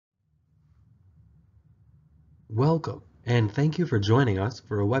Welcome, and thank you for joining us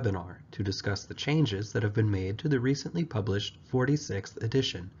for a webinar to discuss the changes that have been made to the recently published 46th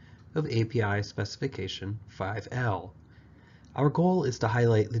edition of API Specification 5L. Our goal is to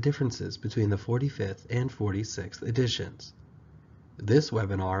highlight the differences between the 45th and 46th editions. This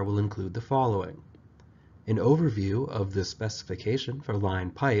webinar will include the following: an overview of the specification for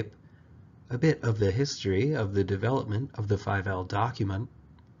line pipe, a bit of the history of the development of the 5L document,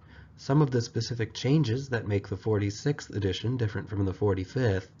 some of the specific changes that make the 46th edition different from the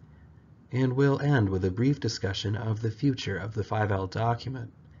 45th, and we'll end with a brief discussion of the future of the 5L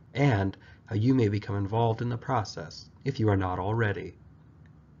document and how you may become involved in the process if you are not already.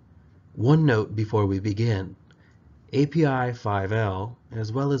 One note before we begin: API 5L,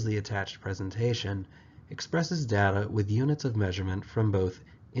 as well as the attached presentation, expresses data with units of measurement from both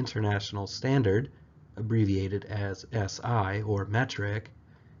International Standard, abbreviated as SI or metric,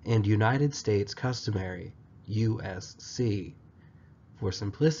 and United States Customary, USC. For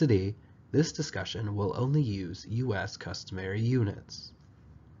simplicity, this discussion will only use US customary units.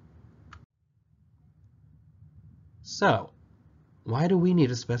 So, why do we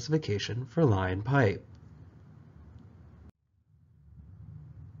need a specification for line pipe?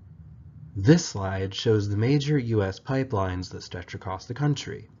 This slide shows the major US pipelines that stretch across the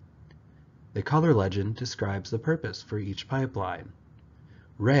country. The color legend describes the purpose for each pipeline.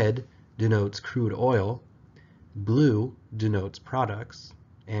 Red denotes crude oil, blue denotes products,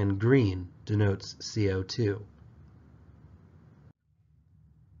 and green denotes CO2.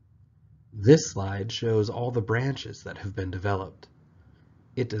 This slide shows all the branches that have been developed.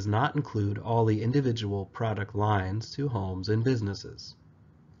 It does not include all the individual product lines to homes and businesses.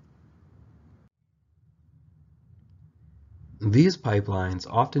 These pipelines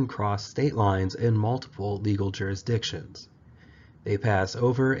often cross state lines in multiple legal jurisdictions. They pass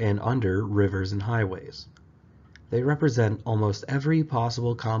over and under rivers and highways. They represent almost every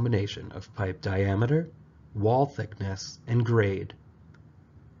possible combination of pipe diameter, wall thickness, and grade.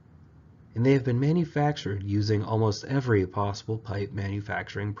 And they have been manufactured using almost every possible pipe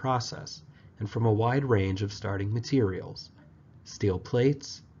manufacturing process and from a wide range of starting materials: steel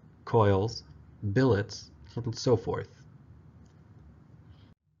plates, coils, billets, and so forth.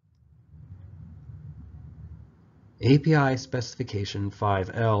 API Specification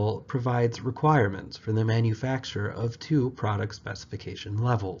 5L provides requirements for the manufacture of two product specification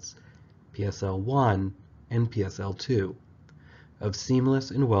levels, PSL1 and PSL2, of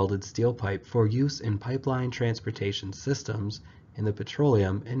seamless and welded steel pipe for use in pipeline transportation systems in the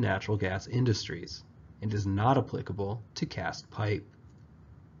petroleum and natural gas industries, and is not applicable to cast pipe.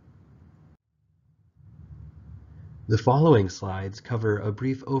 The following slides cover a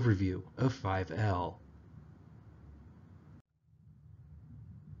brief overview of 5L.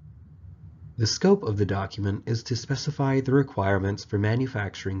 The scope of the document is to specify the requirements for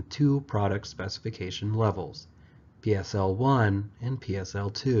manufacturing two product specification levels, PSL1 and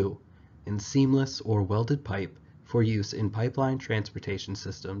PSL2, in seamless or welded pipe for use in pipeline transportation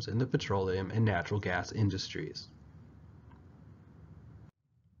systems in the petroleum and natural gas industries.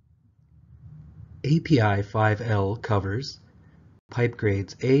 API 5L covers pipe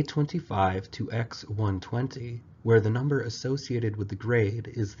grades A25 to X120, where the number associated with the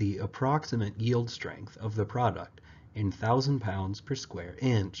grade is the approximate yield strength of the product in 1,000 pounds per square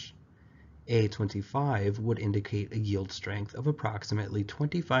inch. A25 would indicate a yield strength of approximately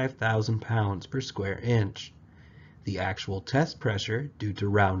 25,000 pounds per square inch. The actual test pressure, due to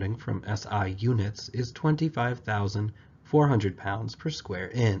rounding from SI units, is 25,400 pounds per square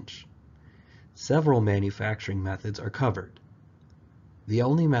inch. Several manufacturing methods are covered. The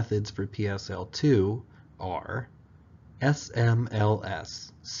only methods for PSL2 are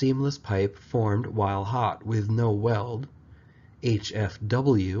SMLS, seamless pipe formed while hot with no weld;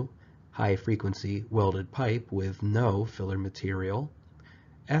 HFW, high-frequency welded pipe with no filler material;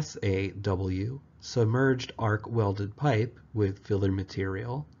 SAW, submerged arc welded pipe with filler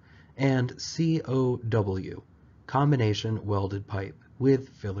material; and COW, combination welded pipe with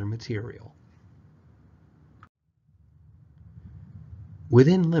filler material.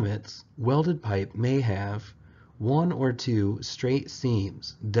 Within limits, welded pipe may have one or two straight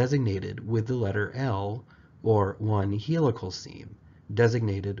seams designated with the letter L, or one helical seam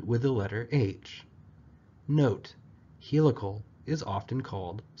designated with the letter H. Note: helical is often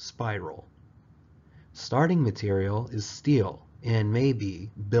called spiral. Starting material is steel and may be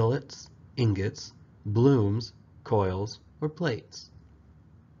billets, ingots, blooms, coils, or plates.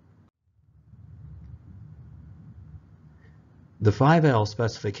 The 5L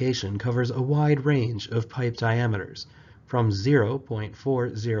specification covers a wide range of pipe diameters, from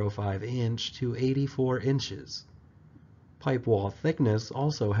 0.405 inch to 84 inches. Pipe wall thickness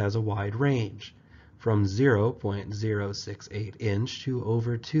also has a wide range, from 0.068 inch to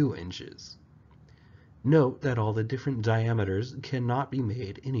over 2 inches. Note that all the different diameters cannot be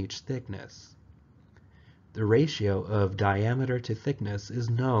made in each thickness. The ratio of diameter to thickness is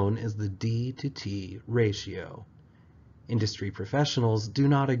known as the D to T ratio. Industry professionals do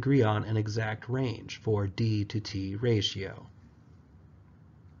not agree on an exact range for D to T ratio.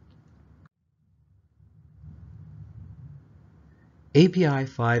 API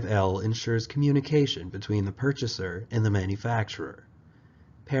 5L ensures communication between the purchaser and the manufacturer.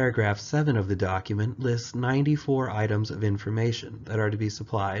 Paragraph 7 of the document lists 94 items of information that are to be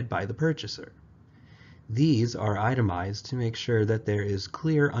supplied by the purchaser. These are itemized to make sure that there is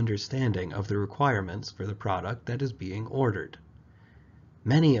clear understanding of the requirements for the product that is being ordered.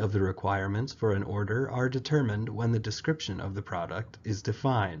 Many of the requirements for an order are determined when the description of the product is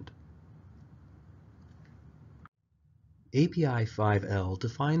defined. API 5L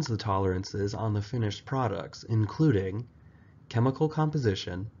defines the tolerances on the finished products, including chemical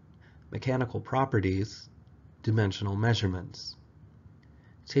composition, mechanical properties, dimensional measurements.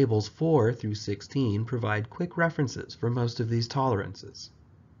 Tables 4 through 16 provide quick references for most of these tolerances.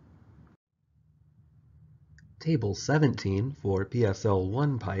 Table 17 for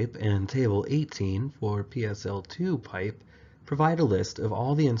PSL1 pipe and Table 18 for PSL2 pipe provide a list of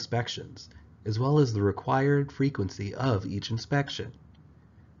all the inspections, as well as the required frequency of each inspection.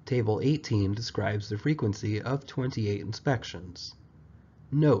 Table 18 describes the frequency of 28 inspections.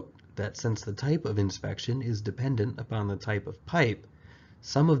 Note that since the type of inspection is dependent upon the type of pipe,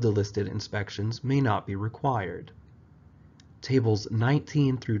 some of the listed inspections may not be required. Tables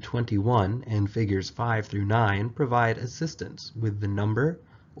 19 through 21 and figures 5 through 9 provide assistance with the number,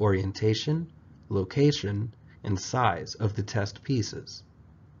 orientation, location, and size of the test pieces.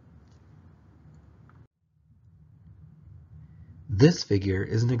 This figure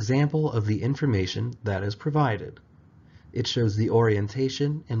is an example of the information that is provided. It shows the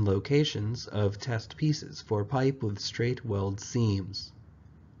orientation and locations of test pieces for pipe with straight weld seams.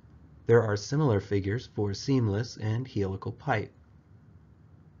 There are similar figures for seamless and helical pipe.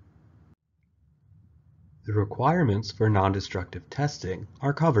 The requirements for non-destructive testing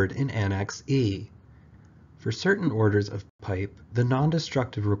are covered in Annex E. For certain orders of pipe, the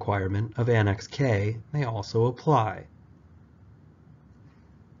non-destructive requirement of Annex K may also apply.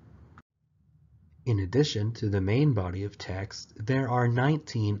 In addition to the main body of text, there are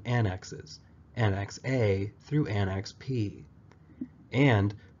 19 annexes, Annex A through Annex P,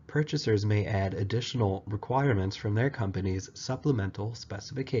 and purchasers may add additional requirements from their company's supplemental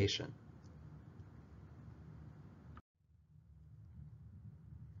specification.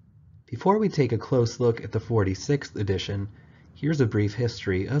 Before we take a close look at the 46th edition, here's a brief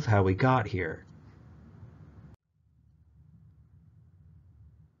history of how we got here.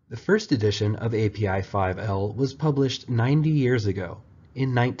 The first edition of API 5L was published 90 years ago,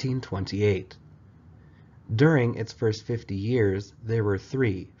 in 1928. During its first 50 years, there were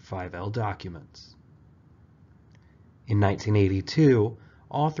 3 5L documents. In 1982,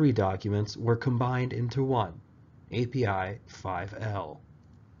 all 3 documents were combined into one, API 5L.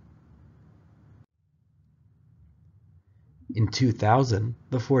 In 2000,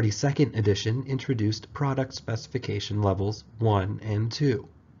 the 42nd edition introduced product specification levels 1 and 2.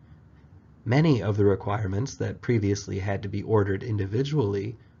 Many of the requirements that previously had to be ordered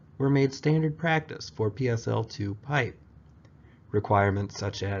individually were made standard practice for PSL2 pipe. Requirements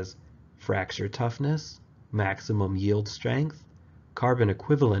such as fracture toughness, maximum yield strength, carbon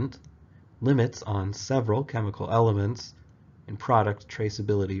equivalent, limits on several chemical elements, and product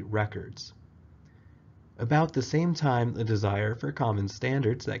traceability records. About the same time, the desire for common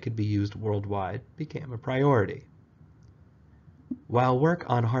standards that could be used worldwide became a priority. While work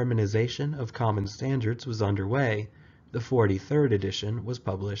on harmonization of common standards was underway, the 43rd edition was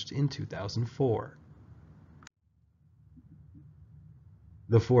published in 2004.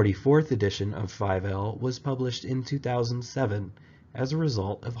 The 44th edition of 5L was published in 2007 as a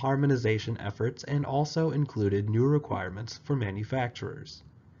result of harmonization efforts and also included new requirements for manufacturers.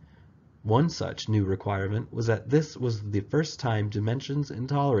 One such new requirement was that this was the first time dimensions and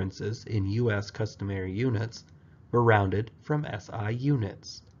tolerances in U.S. customary units were rounded from SI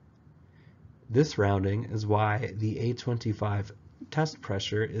units. This rounding is why the A25 test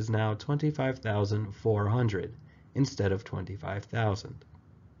pressure is now 25,400 instead of 25,000.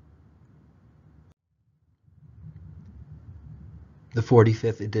 The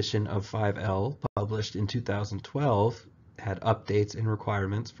 45th edition of 5L, published in 2012, had updates and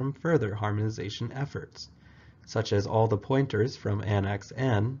requirements from further harmonization efforts. such as all the pointers from Annex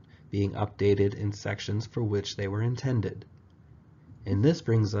N being updated in sections for which they were intended. And this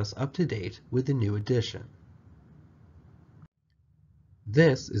brings us up to date with the new edition.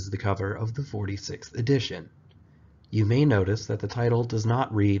 This is the cover of the 46th edition. You may notice that the title does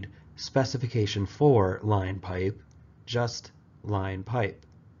not read Specification for Line Pipe, just Line Pipe,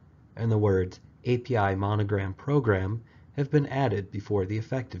 and the words API Monogram Program have been added before the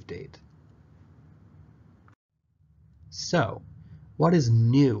effective date. So, what is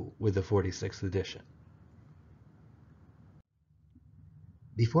new with the 46th edition?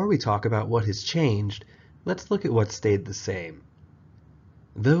 Before we talk about what has changed, let's look at what stayed the same.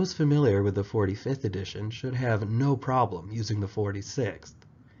 Those familiar with the 45th edition should have no problem using the 46th.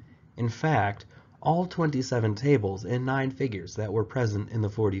 In fact, all 27 tables and 9 figures that were present in the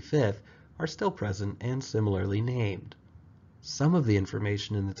 45th are still present and similarly named. Some of the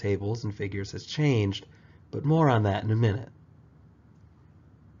information in the tables and figures has changed, but more on that in a minute.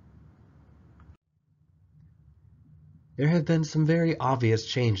 There have been some very obvious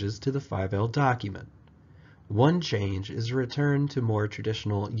changes to the 5L document. One change is a return to more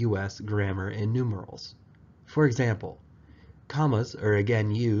traditional US grammar and numerals. For example, commas are again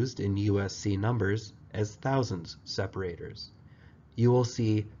used in USC numbers as thousands separators. You will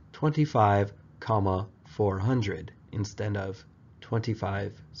see 25, 400 instead of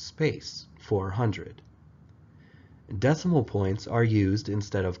 25 space 400. Decimal points are used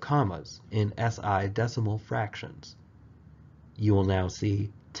instead of commas in SI decimal fractions. You will now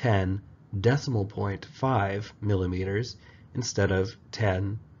see 10 decimal point 5 millimeters instead of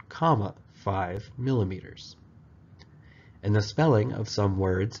 10, 5 millimeters. And the spelling of some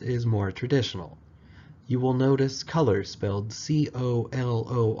words is more traditional. You will notice color spelled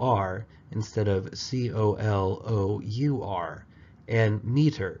C-O-L-O-R instead of C-O-L-O-U-R, and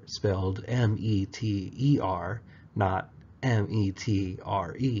meter spelled M-E-T-E-R, not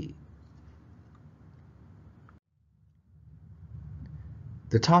M-E-T-R-E.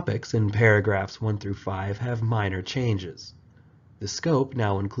 The topics in paragraphs 1 through 5 have minor changes. The scope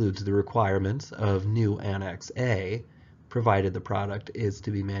now includes the requirements of new Annex A, provided the product is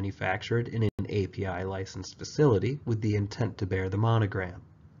to be manufactured in an API licensed facility with the intent to bear the monogram.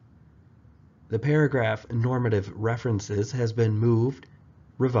 The paragraph normative references has been moved,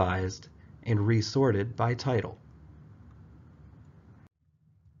 revised, and resorted by title.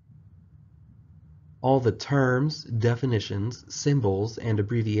 All the terms, definitions, symbols, and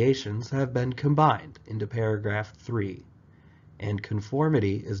abbreviations have been combined into paragraph 3, and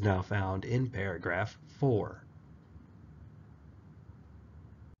conformity is now found in paragraph 4.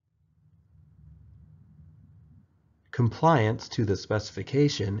 Compliance to the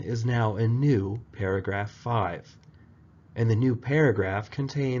specification is now a new paragraph 5, and the new paragraph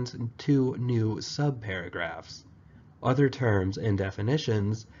contains 2 new subparagraphs, other terms and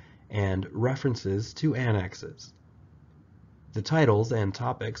definitions, and references to annexes. The titles and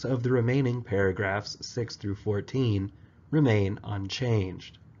topics of the remaining paragraphs 6 through 14 remain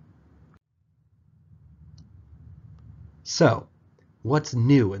unchanged. So, what's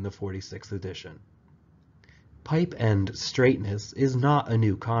new in the 46th edition? Pipe end straightness is not a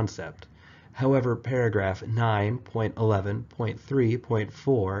new concept. However, paragraph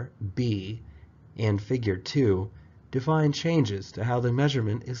 9.11.3.4b and figure 2 define changes to how the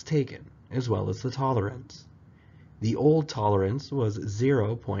measurement is taken, as well as the tolerance. The old tolerance was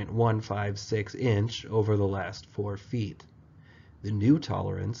 0.156 inch over the last 4 feet. The new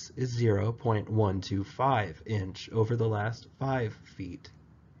tolerance is 0.125 inch over the last 5 feet.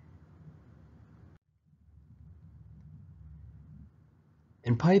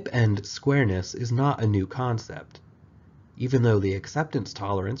 And pipe end squareness is not a new concept. Even though the acceptance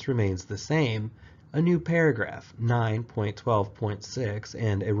tolerance remains the same, a new paragraph 9.12.6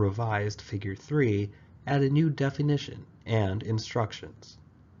 and a revised figure 3 add a new definition and instructions.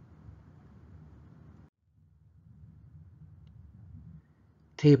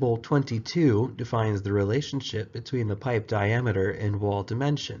 Table 22 defines the relationship between the pipe diameter and wall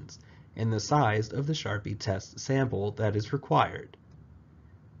dimensions and the size of the Sharpie test sample that is required.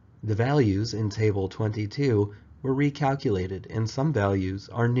 The values in Table 22 were recalculated and some values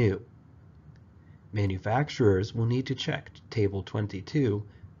are new. Manufacturers will need to check Table 22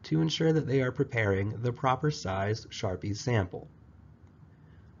 to ensure that they are preparing the proper size Sharpie sample.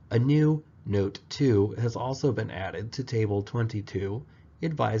 A new Note 2 has also been added to Table 22,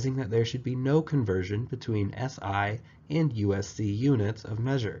 advising that there should be no conversion between SI and USC units of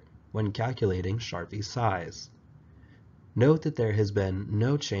measure when calculating Sharpie size. Note that there has been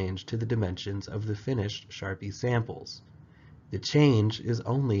no change to the dimensions of the finished Sharpie samples. The change is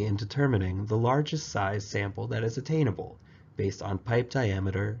only in determining the largest size sample that is attainable based on pipe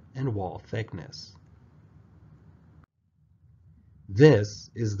diameter and wall thickness. This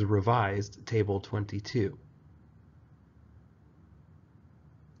is the revised Table 22.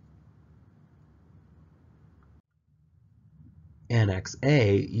 Annex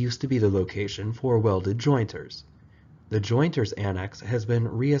A used to be the location for welded jointers. The jointers annex has been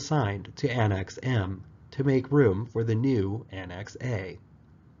reassigned to Annex M to make room for the new Annex A.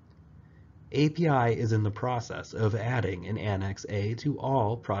 API is in the process of adding an Annex A to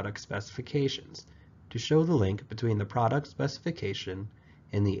all product specifications to show the link between the product specification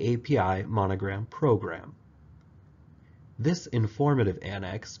and the API monogram program. This informative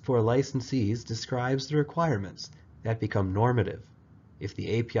annex for licensees describes the requirements that become normative if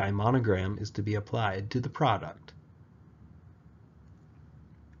the API monogram is to be applied to the product.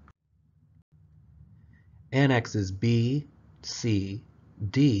 Annexes B, C,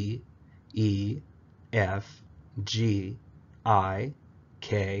 D, E, F, G, I,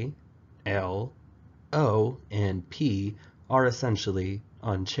 K, L, O, and P are essentially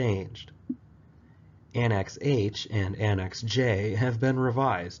unchanged. Annex H and Annex J have been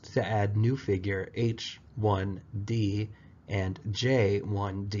revised to add new figure H1D and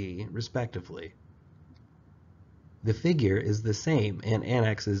J1D respectively. The figure is the same in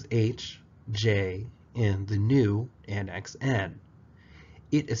Annexes H, J, and the new Annex N.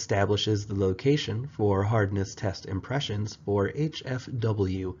 It establishes the location for hardness test impressions for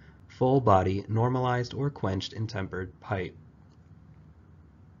HFW full body normalized or quenched and tempered pipe.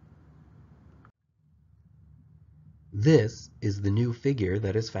 This is the new figure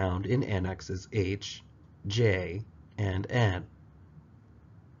that is found in Annexes H, J, and N.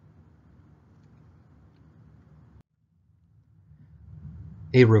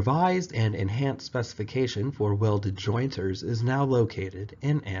 A revised and enhanced specification for welded jointers is now located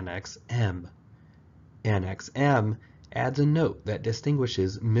in Annex M. Annex M adds a note that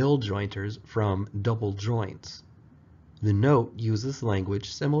distinguishes mill jointers from double joints. The note uses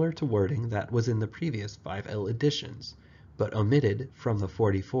language similar to wording that was in the previous 5L editions, but omitted from the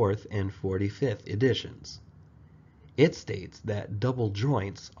 44th and 45th editions. It states that double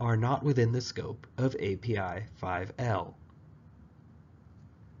joints are not within the scope of API 5L.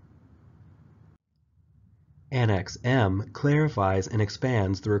 Annex M clarifies and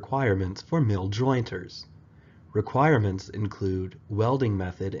expands the requirements for mill jointers. Requirements include welding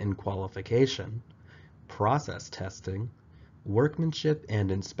method and qualification, process testing, workmanship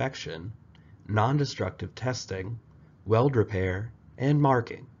and inspection, non-destructive testing, weld repair, and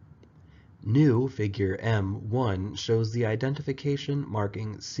marking. New figure M1 shows the identification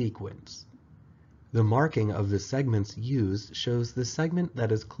marking sequence. The marking of the segments used shows the segment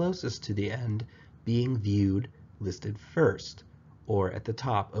that is closest to the end being viewed listed first, or at the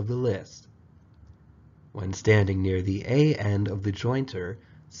top of the list. When standing near the A end of the jointer,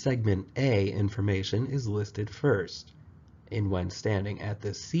 segment A information is listed first, and when standing at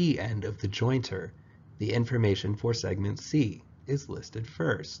the C end of the jointer, the information for segment C is listed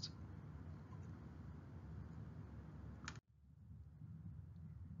first.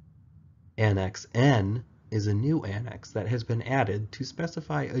 Annex N is a new annex that has been added to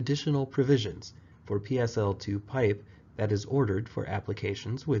specify additional provisions for PSL2 pipe that is ordered for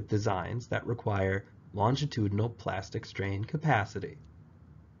applications with designs that require longitudinal plastic strain capacity.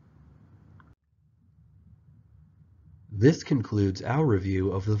 This concludes our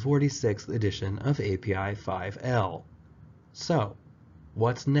review of the 46th edition of API 5L. So,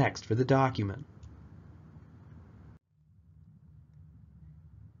 what's next for the document?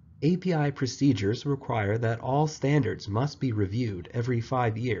 API procedures require that all standards must be reviewed every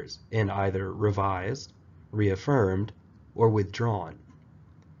 5 years and either revised, reaffirmed, or withdrawn.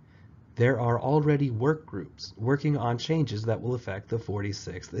 There are already work groups working on changes that will affect the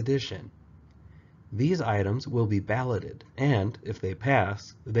 46th edition. These items will be balloted, and if they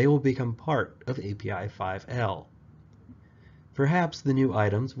pass, they will become part of API 5L. Perhaps the new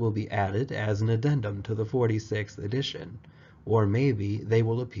items will be added as an addendum to the 46th edition, or maybe they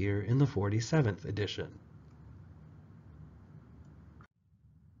will appear in the 47th edition.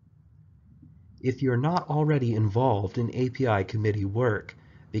 If you're not already involved in API committee work,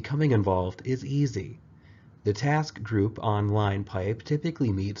 becoming involved is easy. The task group on line pipe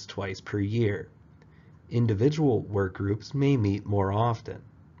typically meets twice per year. Individual work groups may meet more often.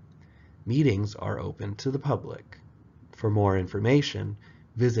 Meetings are open to the public. For more information,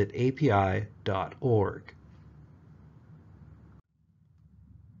 visit api.org.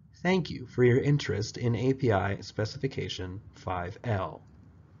 Thank you for your interest in API Specification 5L.